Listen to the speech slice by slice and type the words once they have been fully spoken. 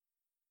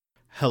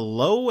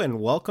Hello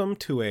and welcome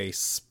to a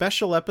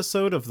special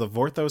episode of the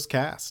Vorthos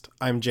Cast.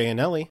 I'm Jay and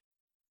Ellie.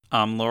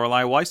 I'm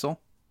Lorelei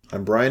Weissel.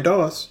 I'm Brian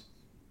Dawes.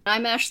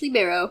 I'm Ashley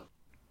Barrow.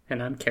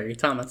 And I'm Carrie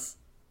Thomas.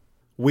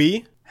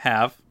 We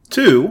have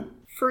 2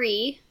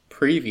 Free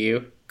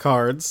preview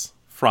cards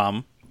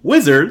from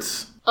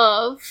Wizards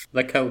of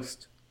the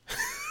Coast.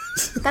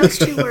 That was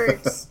 2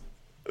 words.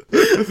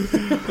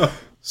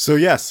 So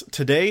yes,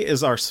 today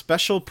is our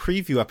special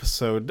preview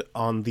episode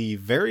on the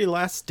very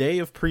last day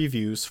of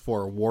previews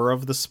for War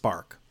of the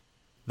Spark.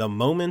 The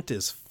moment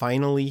is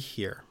finally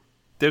here.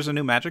 There's a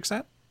new Magic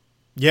set?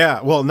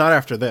 Yeah, well, not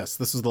after this.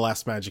 This is the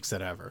last Magic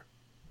set ever.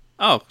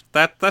 Oh,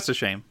 that's a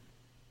shame.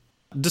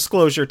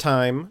 Disclosure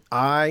time.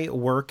 I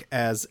work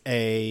as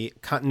a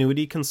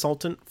continuity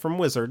consultant from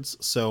Wizards,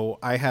 so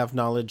I have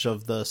knowledge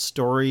of the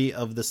story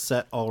of the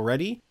set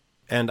already,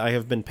 and I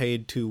have been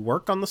paid to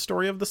work on the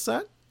story of the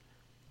set.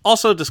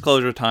 Also,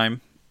 disclosure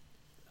time.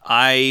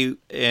 I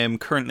am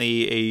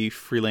currently a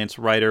freelance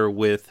writer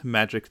with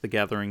Magic the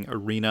Gathering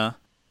Arena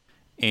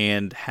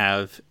and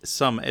have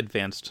some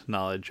advanced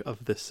knowledge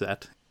of this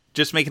set.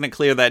 Just making it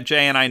clear that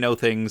Jay and I know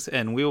things,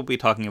 and we will be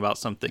talking about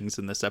some things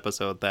in this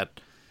episode that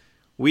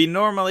we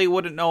normally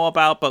wouldn't know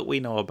about, but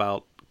we know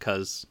about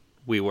because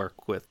we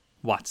work with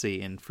WotC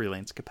in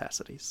freelance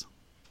capacities.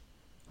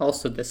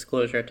 Also,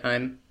 disclosure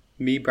time.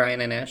 Me,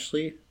 Brian, and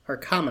Ashley are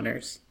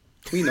commoners.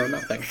 We know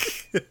nothing.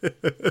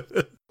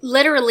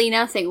 Literally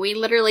nothing. We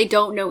literally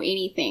don't know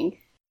anything.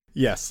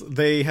 Yes,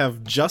 they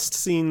have just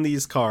seen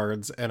these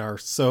cards and are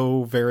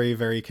so very,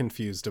 very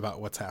confused about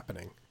what's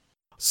happening.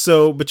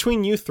 So,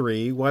 between you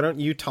three, why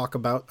don't you talk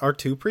about our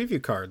 2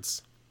 preview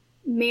cards?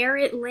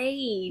 Merit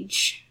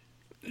Lage.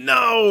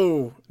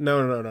 No!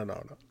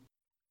 No.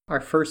 Our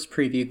first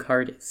preview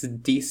card is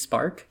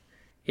Disparate.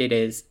 It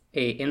is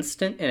a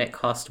instant and it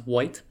costs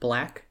white,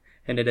 black,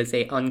 and it is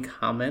a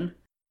uncommon.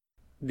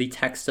 The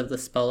text of the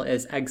spell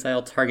is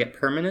exile target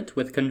permanent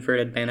with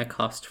converted mana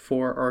cost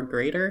 4 or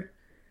greater.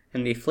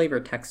 And the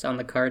flavor text on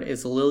the card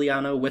is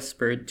Liliana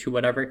whispered to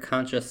whatever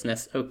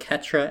consciousness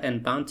Oketra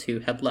and Bantu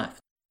had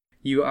left.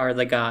 You are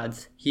the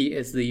gods, he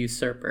is the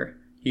usurper.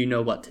 You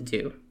know what to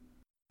do.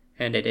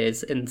 And it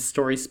is in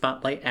Story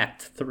Spotlight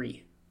Act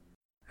 3.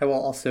 I will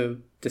also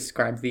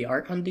describe the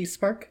art on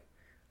Dispark.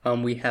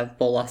 We have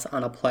Bolas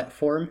on a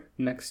platform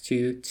next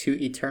to 2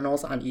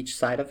 Eternals on each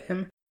side of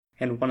him.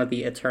 And one of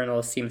the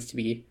Eternals seems to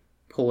be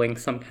pulling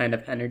some kind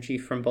of energy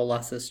from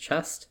Bolas's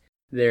chest.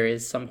 There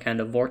is some kind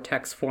of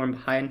vortex form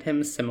behind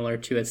him, similar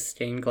to his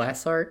stained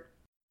glass art.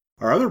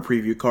 Our other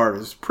preview card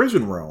is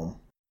Prison Realm.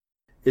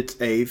 It's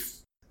a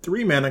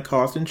 3 mana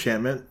cost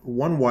enchantment,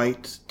 1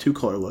 white, 2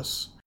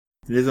 colorless.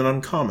 It is an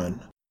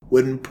uncommon.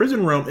 When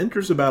Prison Realm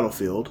enters the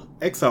battlefield,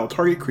 exile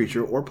target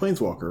creature or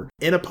planeswalker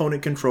an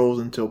opponent controls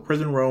until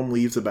Prison Realm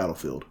leaves the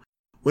battlefield.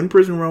 When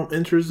Prison Realm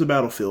enters the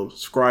battlefield,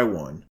 scry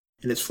 1.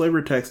 And its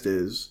flavor text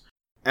is,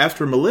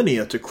 after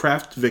millennia to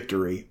craft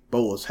victory,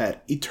 Bolas had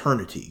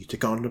eternity to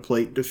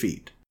contemplate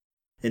defeat.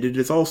 And it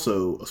is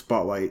also a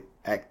Spotlight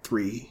Act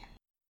 3.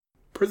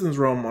 Prison's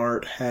Realm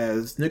art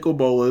has Nicol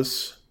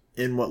Bolas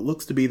in what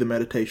looks to be the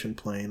meditation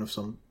plane of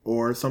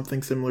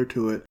something similar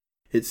to it.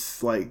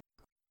 It's like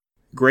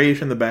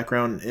grayish in the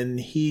background, and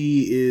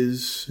he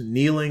is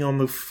kneeling on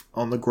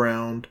the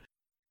ground,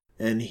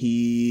 and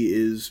he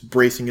is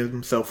bracing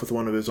himself with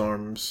one of his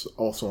arms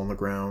also on the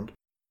ground.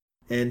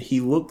 And he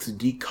looks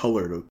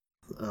decolored.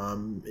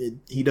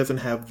 He doesn't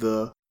have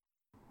the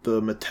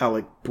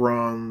metallic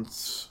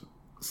bronze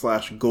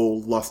 /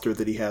 gold luster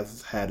that he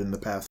has had in the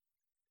past.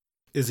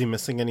 Is he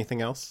missing anything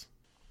else?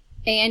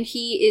 And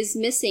he is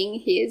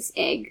missing his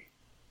egg.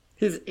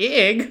 His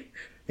egg?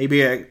 Maybe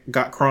it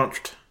got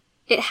crunched.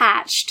 It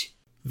hatched.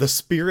 The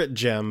spirit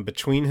gem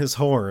between his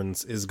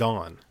horns is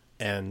gone.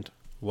 And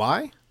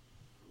why?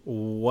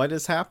 What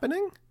is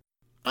happening?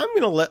 I'm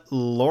going to let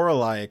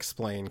Lorelei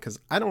explain, because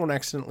I don't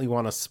accidentally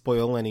want to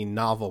spoil any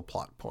novel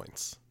plot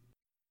points.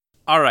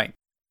 All right.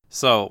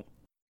 So,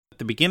 at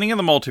the beginning of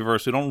the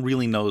multiverse, we don't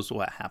really know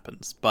what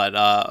happens. But,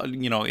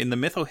 in the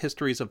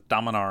mytho-histories of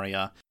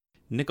Dominaria,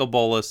 Nicol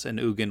Bolas and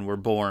Ugin were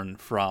born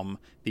from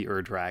the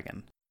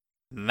Ur-Dragon.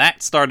 And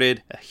that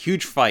started a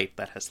huge fight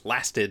that has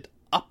lasted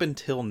up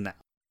until now.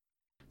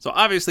 So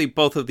obviously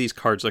both of these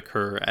cards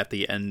occur at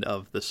the end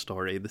of the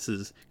story. This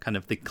is kind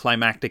of the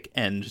climactic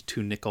end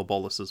to Nicol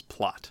Bolas's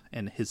plot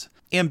and his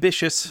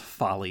ambitious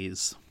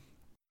follies.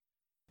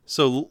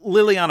 So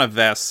Liliana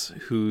Vess,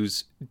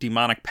 whose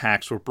demonic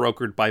pacts were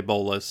brokered by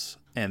Bolas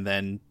and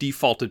then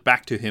defaulted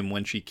back to him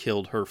when she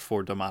killed her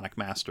 4 demonic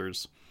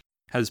masters,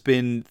 has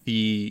been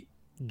the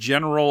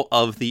general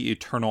of the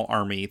Eternal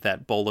Army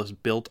that Bolas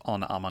built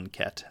on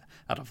Amonkhet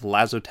out of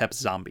Lazotep's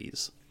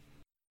zombies.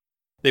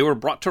 They were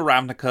brought to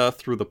Ravnica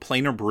through the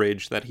planar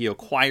bridge that he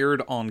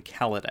acquired on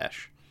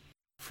Kaladesh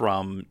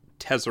from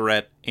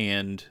Tezzeret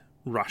and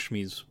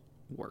Rashmi's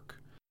work.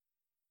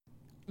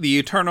 The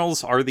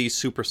Eternals are these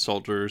super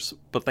soldiers,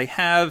 but they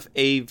have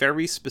a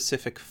very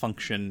specific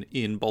function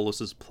in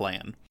Bolas's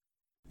plan.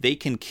 They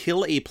can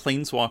kill a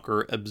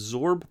planeswalker,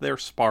 absorb their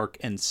spark,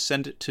 and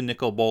send it to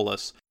Nicol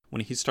Bolas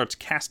when he starts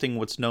casting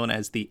what's known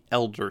as the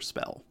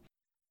Elderspell.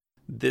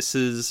 This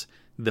is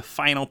the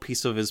final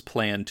piece of his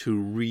plan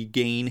to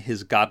regain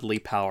his godly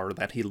power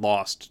that he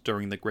lost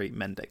during the Great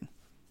Mending.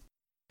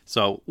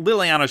 So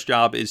Liliana's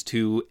job is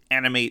to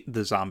animate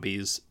the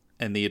zombies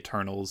and the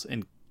Eternals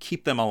and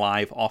keep them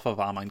alive off of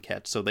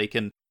Amonkhet so they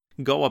can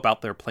go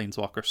about their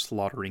planeswalker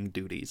slaughtering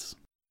duties.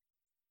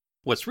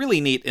 What's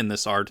really neat in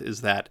this art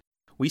is that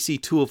we see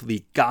two of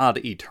the God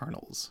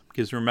Eternals.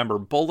 Because remember,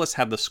 Bolas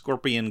had the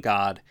Scorpion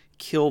God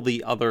kill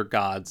the other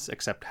gods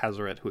except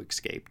Hazaret, who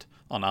escaped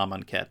on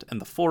Amonkhet, and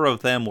the four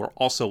of them were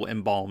also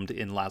embalmed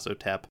in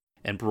Lazotep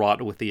and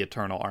brought with the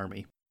Eternal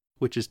Army,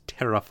 which is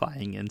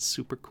terrifying and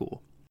super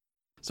cool.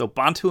 So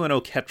Bantu and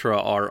Oketra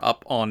are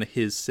up on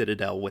his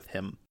citadel with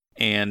him,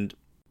 and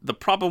the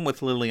problem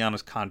with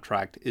Liliana's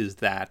contract is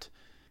that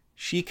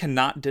she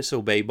cannot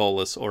disobey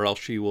Bolas or else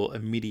she will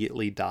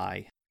immediately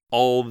die.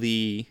 All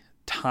the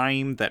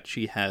time that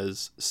she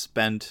has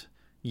spent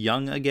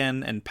young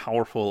again and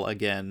powerful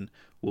again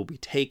will be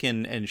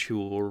taken, and she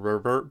will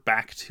revert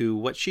back to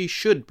what she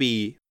should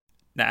be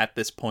at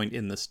this point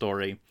in the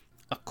story,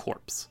 a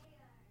corpse.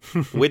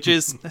 Which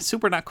is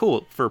super not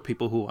cool for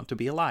people who want to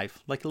be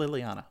alive, like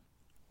Liliana.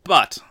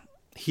 But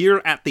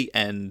here at the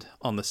end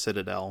on the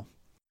Citadel,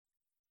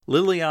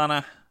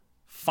 Liliana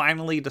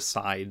finally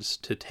decides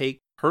to take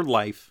her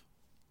life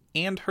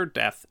and her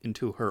death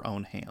into her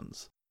own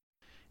hands.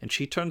 And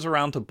she turns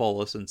around to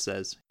Bolas and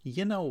says,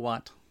 "You know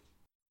what?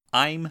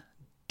 I'm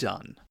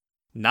done.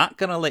 Not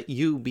gonna let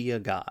you be a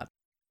god."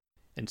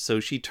 And so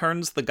she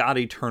turns the God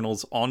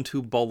Eternals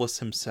onto Bolas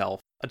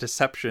himself, a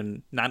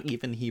deception not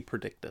even he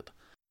predicted.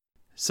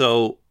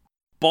 So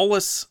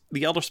Bolas,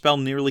 the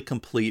Elderspell nearly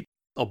complete,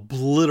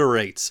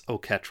 obliterates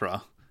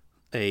Oketra,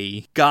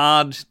 a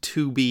god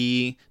to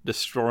be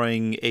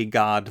destroying a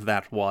god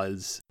that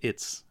was.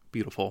 It's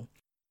beautiful.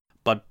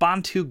 But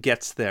Bantu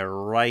gets there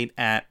right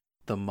at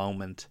the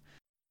moment.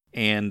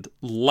 And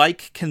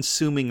like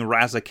consuming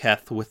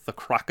Razaketh with the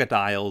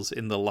crocodiles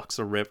in the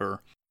Luxa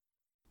River,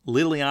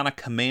 Liliana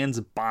commands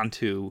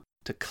Bantu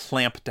to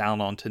clamp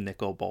down onto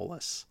Nicol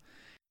Bolas.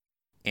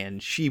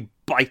 And she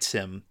bites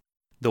him,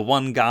 the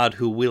one god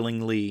who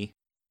willingly,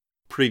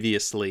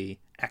 previously,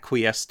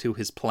 acquiesced to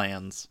his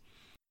plans,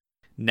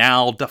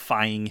 now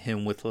defying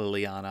him with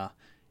Liliana,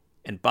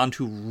 and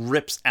Bantu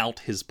rips out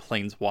his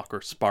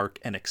Planeswalker Spark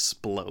and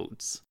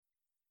explodes.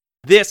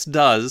 This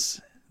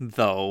does,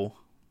 though,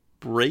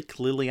 break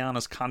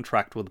Liliana's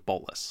contract with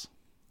Bolas.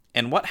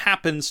 And what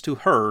happens to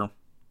her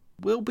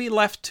will be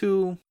left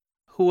to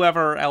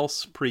whoever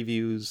else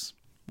previews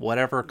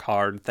whatever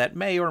card that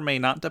may or may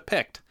not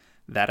depict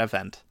that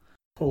event.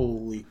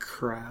 Holy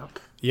crap.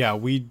 Yeah,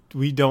 we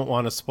don't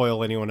want to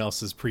spoil anyone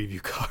else's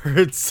preview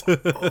cards.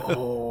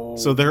 Oh,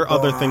 so there are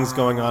other things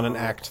going on in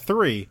Act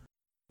 3.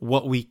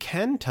 What we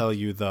can tell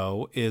you,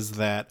 though, is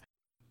that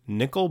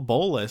Nicol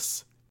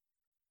Bolas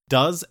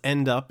does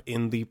end up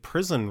in the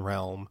prison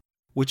realm,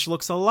 which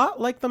looks a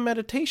lot like the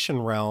meditation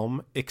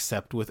realm,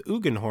 except with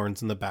Ugin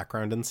horns in the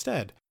background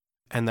instead.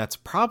 And that's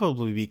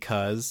probably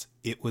because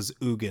it was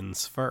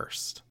Ugin's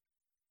first.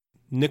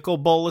 Nicol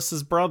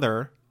Bolas's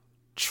brother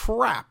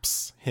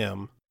traps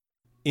him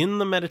in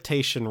the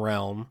meditation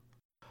realm.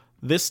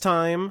 This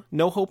time,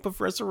 no hope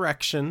of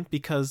resurrection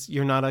because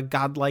you're not a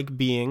godlike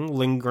being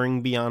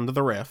lingering beyond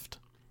the rift.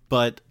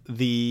 But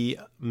the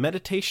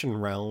meditation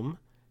realm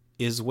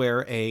is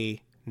where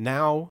a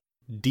now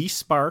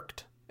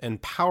desparked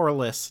and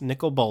powerless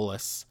Nicol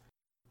Bolas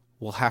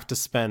will have to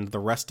spend the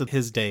rest of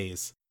his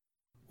days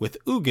with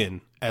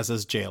Ugin as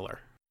his jailer.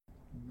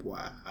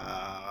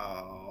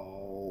 Wow.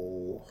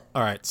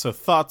 Alright, so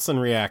thoughts and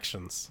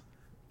reactions.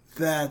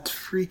 That's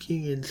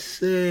freaking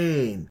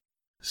insane.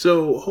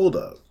 So, hold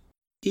up.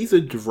 He's a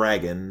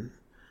dragon,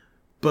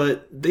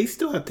 but they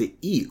still have to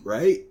eat,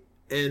 right?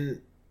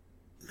 And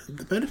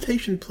the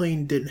meditation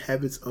plane didn't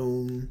have its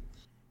own,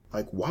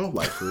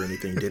 wildlife or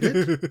anything, did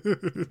it?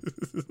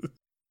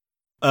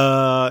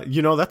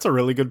 That's a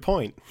really good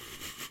point.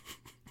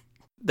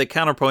 The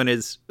counterpoint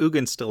is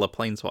Ugin's still a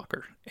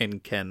planeswalker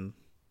and can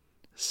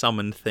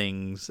summon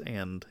things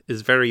and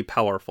is very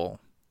powerful.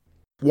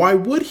 Why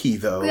would he,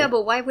 though? Yeah,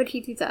 but why would he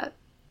do that?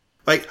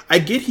 I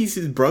get he's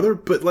his brother,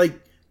 but,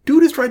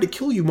 dude has tried to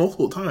kill you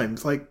multiple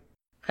times.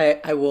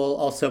 I will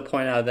also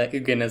point out that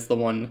Ugin is the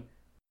one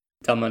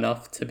dumb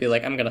enough to be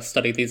I'm going to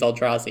study these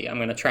Eldrazi. I'm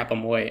going to trap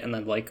them away and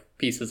then,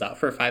 pieces out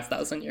for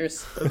 5,000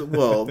 years.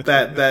 Well,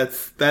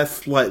 that's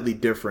slightly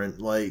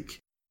different.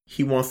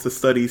 He wants to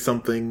study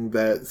something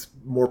that's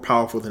more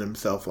powerful than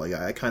himself.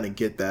 I kind of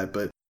get that,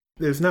 but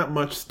there's not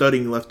much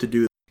studying left to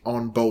do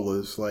on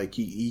Bolas.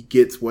 He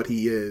gets what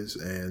he is,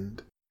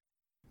 and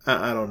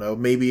I don't know.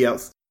 Maybe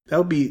that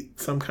would be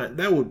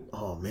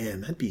oh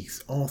man, that'd be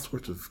all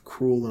sorts of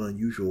cruel and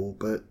unusual,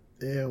 but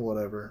yeah,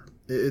 whatever.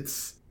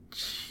 It's,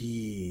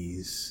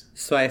 jeez.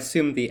 So I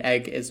assume the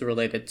egg is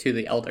related to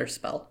the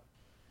Elderspell,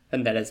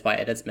 and that is why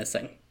it is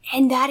missing.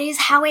 And that is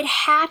how it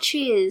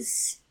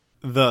hatches.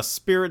 The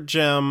spirit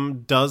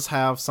gem does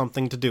have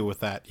something to do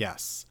with that,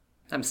 yes.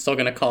 I'm still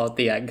going to call it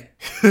the egg.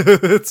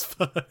 It's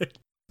fine.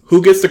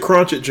 Who gets to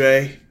crunch it,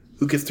 Jay?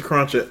 Who gets to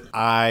crunch it?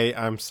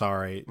 I'm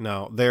sorry.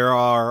 No, there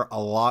are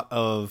a lot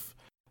of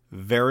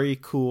very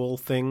cool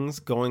things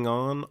going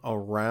on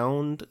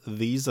around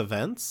these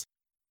events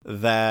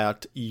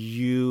that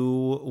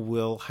you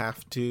will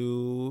have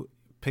to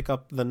pick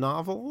up the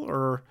novel,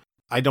 or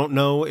I don't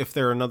know if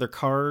there are another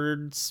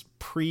cards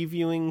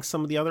previewing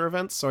some of the other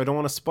events, so I don't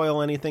want to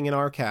spoil anything in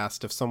our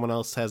cast if someone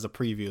else has a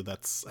preview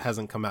that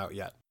hasn't come out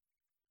yet.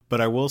 But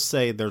I will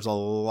say there's a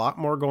lot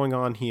more going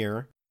on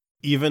here,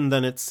 even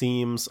than it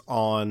seems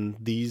on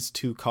these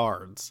two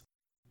cards.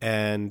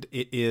 And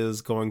it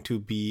is going to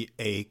be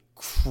a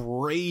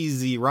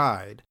crazy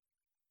ride.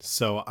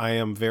 So I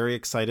am very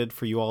excited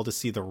for you all to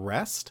see the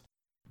rest.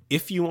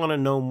 If you want to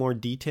know more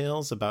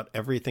details about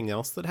everything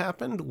else that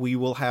happened, we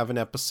will have an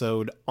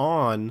episode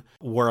on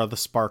War of the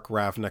Spark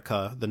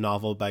Ravnica, the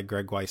novel by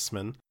Greg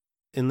Weisman,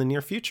 in the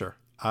near future.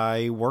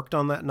 I worked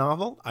on that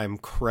novel. I'm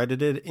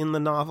credited in the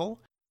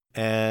novel,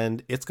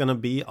 and it's going to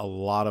be a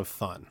lot of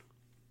fun.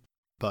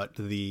 But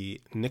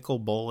the Nicol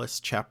Bolas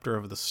chapter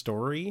of the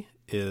story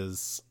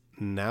is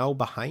now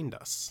behind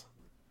us.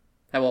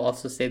 I will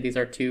also say these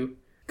are two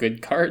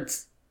good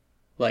cards,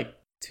 like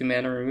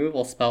 2-mana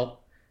removal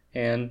spell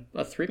and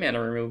a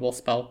 3-mana removal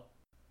spell.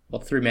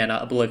 Well, 3-mana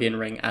Oblivion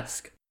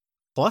Ring-esque.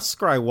 Plus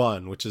Scry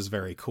 1, which is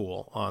very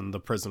cool on the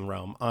Prison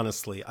Realm.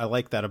 Honestly, I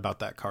like that about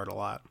that card a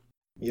lot.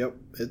 Yep,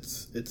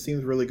 it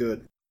seems really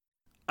good.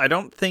 I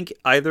don't think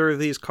either of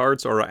these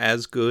cards are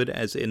as good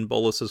as In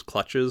Bolas's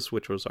Clutches,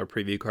 which was our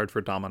preview card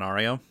for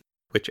Dominaria,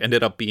 which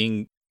ended up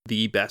being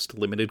the best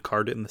limited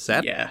card in the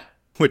set. Yeah.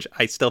 Which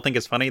I still think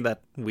is funny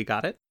that we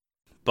got it.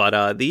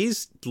 But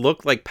these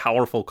look like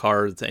powerful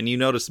cards, and you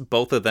notice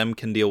both of them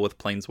can deal with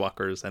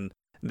Planeswalkers, and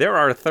there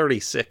are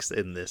 36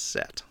 in this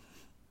set.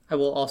 I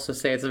will also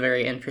say it's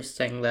very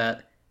interesting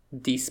that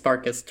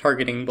Despark is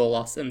targeting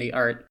Bolas in the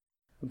art,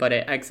 but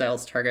it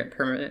exiles target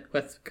permanent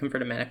with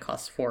converted mana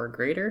cost 4 or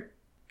greater.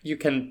 You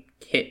can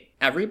hit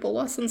every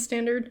Bolas in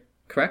Standard,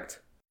 correct?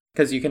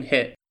 Because you can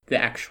hit the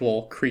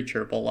actual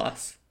creature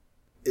Bolas.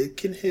 It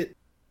can hit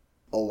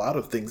a lot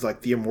of things,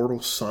 like the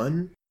Immortal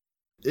Sun.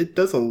 It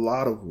does a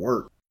lot of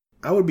work.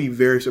 I would be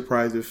very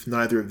surprised if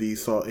neither of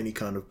these saw any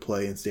kind of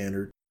play in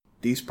Standard.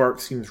 Despark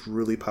seems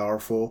really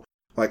powerful.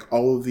 Like,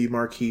 all of the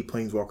marquee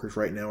Planeswalkers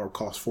right now are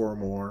cost 4 or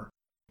more.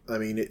 I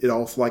mean, it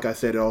also, like I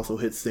said, it also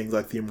hits things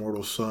like the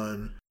Immortal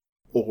Sun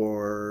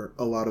or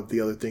a lot of the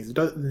other things. It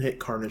doesn't hit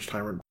Carnage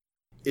Tyrant.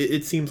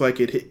 It seems like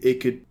it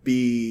could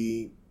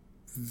be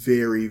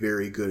very,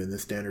 very good in the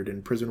Standard,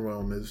 and Prison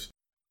Realm is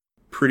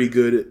pretty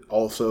good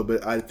also,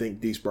 but I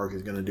think Despark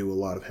is going to do a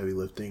lot of heavy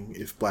lifting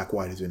if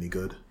Black-White is any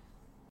good.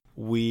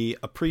 We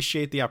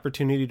appreciate the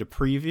opportunity to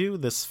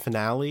preview this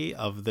finale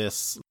of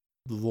this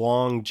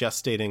long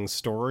gestating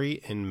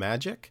story in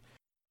Magic.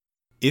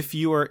 If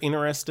you are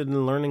interested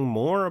in learning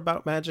more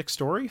about Magic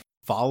Story,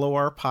 follow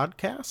our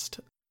podcast.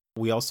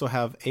 We also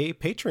have a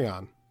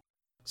Patreon.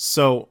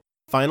 So,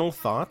 final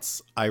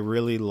thoughts. I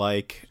really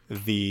like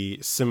the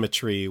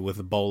symmetry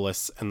with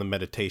Bolas and the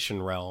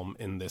Meditation Realm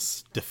in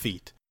this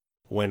defeat.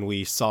 When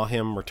we saw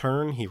him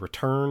return, he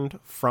returned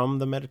from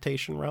the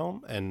Meditation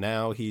Realm, and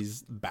now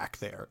he's back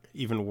there,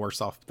 even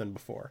worse off than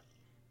before.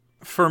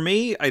 For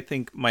me, I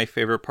think my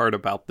favorite part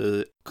about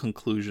the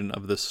conclusion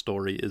of this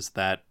story is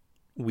that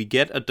we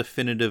get a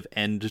definitive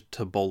end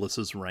to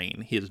Bolas's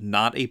reign. He is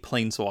not a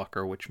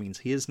planeswalker, which means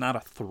he is not a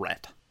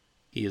threat.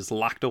 He is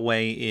locked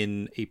away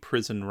in a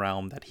prison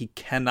realm that he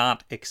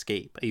cannot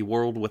escape, a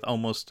world with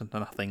almost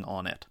nothing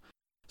on it.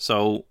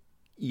 So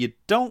you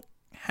don't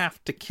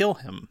have to kill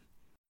him.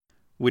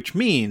 Which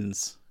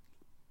means,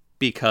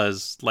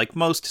 because like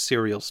most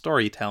serial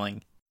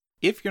storytelling,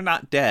 if you're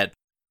not dead,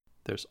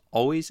 there's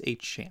always a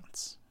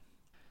chance.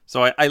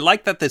 So I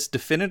like that this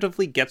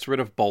definitively gets rid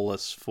of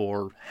Bolas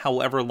for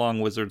however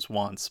long Wizards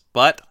wants,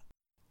 but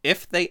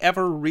if they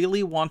ever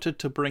really wanted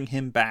to bring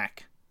him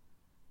back,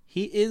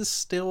 he is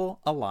still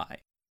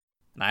alive.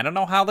 And I don't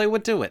know how they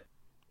would do it,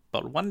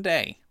 but one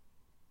day,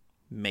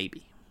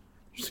 maybe.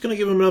 Just gonna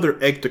give him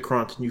another egg to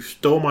crunch, and you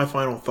stole my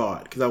final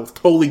thought, because I was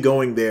totally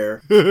going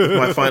there with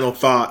my final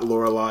thought,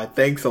 Lorelei.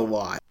 Thanks a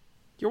lot.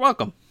 You're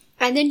welcome.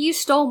 And then you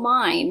stole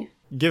mine.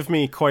 Give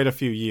me quite a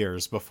few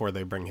years before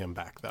they bring him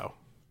back, though.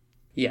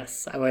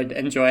 Yes, I would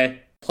enjoy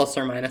plus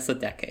or minus a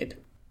decade.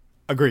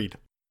 Agreed.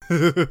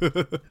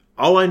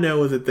 All I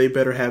know is that they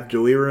better have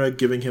Joira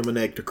giving him an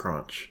egg to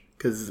crunch,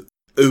 because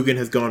Ugin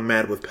has gone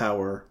mad with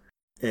power,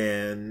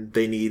 and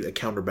they need a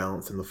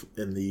counterbalance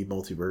in the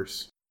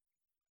multiverse.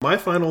 My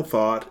final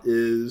thought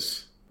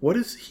is, what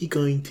is he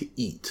going to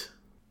eat?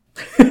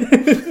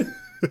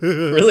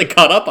 Really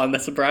caught up on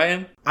this,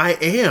 Brian. I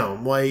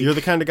am. You're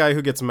the kind of guy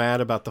who gets mad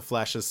about the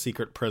Flash's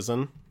secret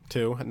prison,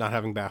 too, not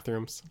having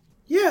bathrooms.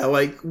 Yeah,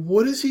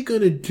 what is he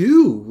going to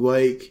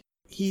do?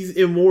 He's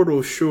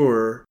immortal,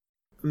 sure.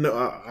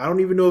 No, I don't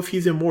even know if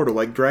he's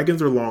immortal.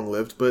 Dragons are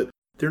long-lived, but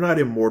they're not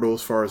immortal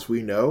as far as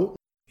we know.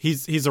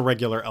 He's a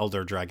regular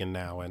Elder Dragon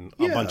now, and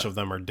a bunch of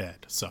them are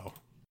dead, so.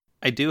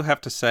 I do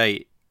have to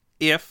say,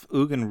 if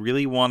Ugin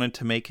really wanted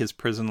to make his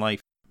prison life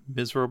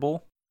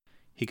miserable,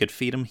 he could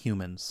feed him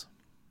humans.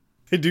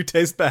 They do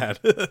taste bad.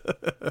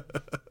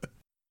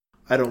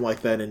 I don't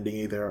like that ending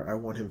either. I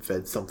want him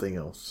fed something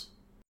else.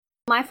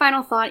 My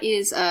final thought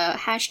is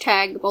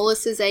hashtag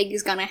Bolas's egg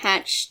is gonna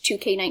hatch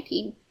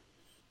 2K19.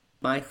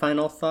 My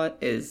final thought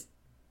is,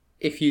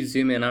 if you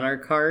zoom in on our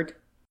card,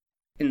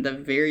 in the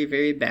very,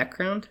 very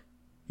background,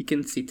 you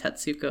can see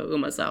Tetsuko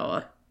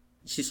Umazawa.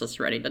 She's just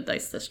ready to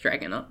dice this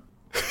dragon up.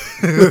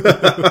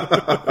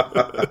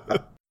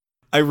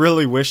 I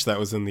really wish that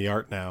was in the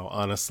art now,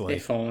 honestly.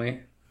 If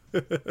only.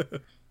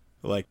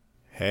 Like,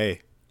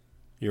 hey,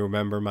 you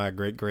remember my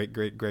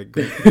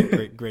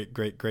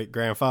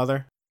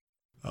great-great-great-great-great-great-great-great-great-grandfather?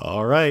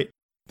 All right.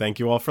 Thank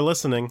you all for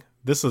listening.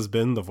 This has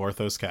been the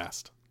Vorthos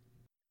Cast.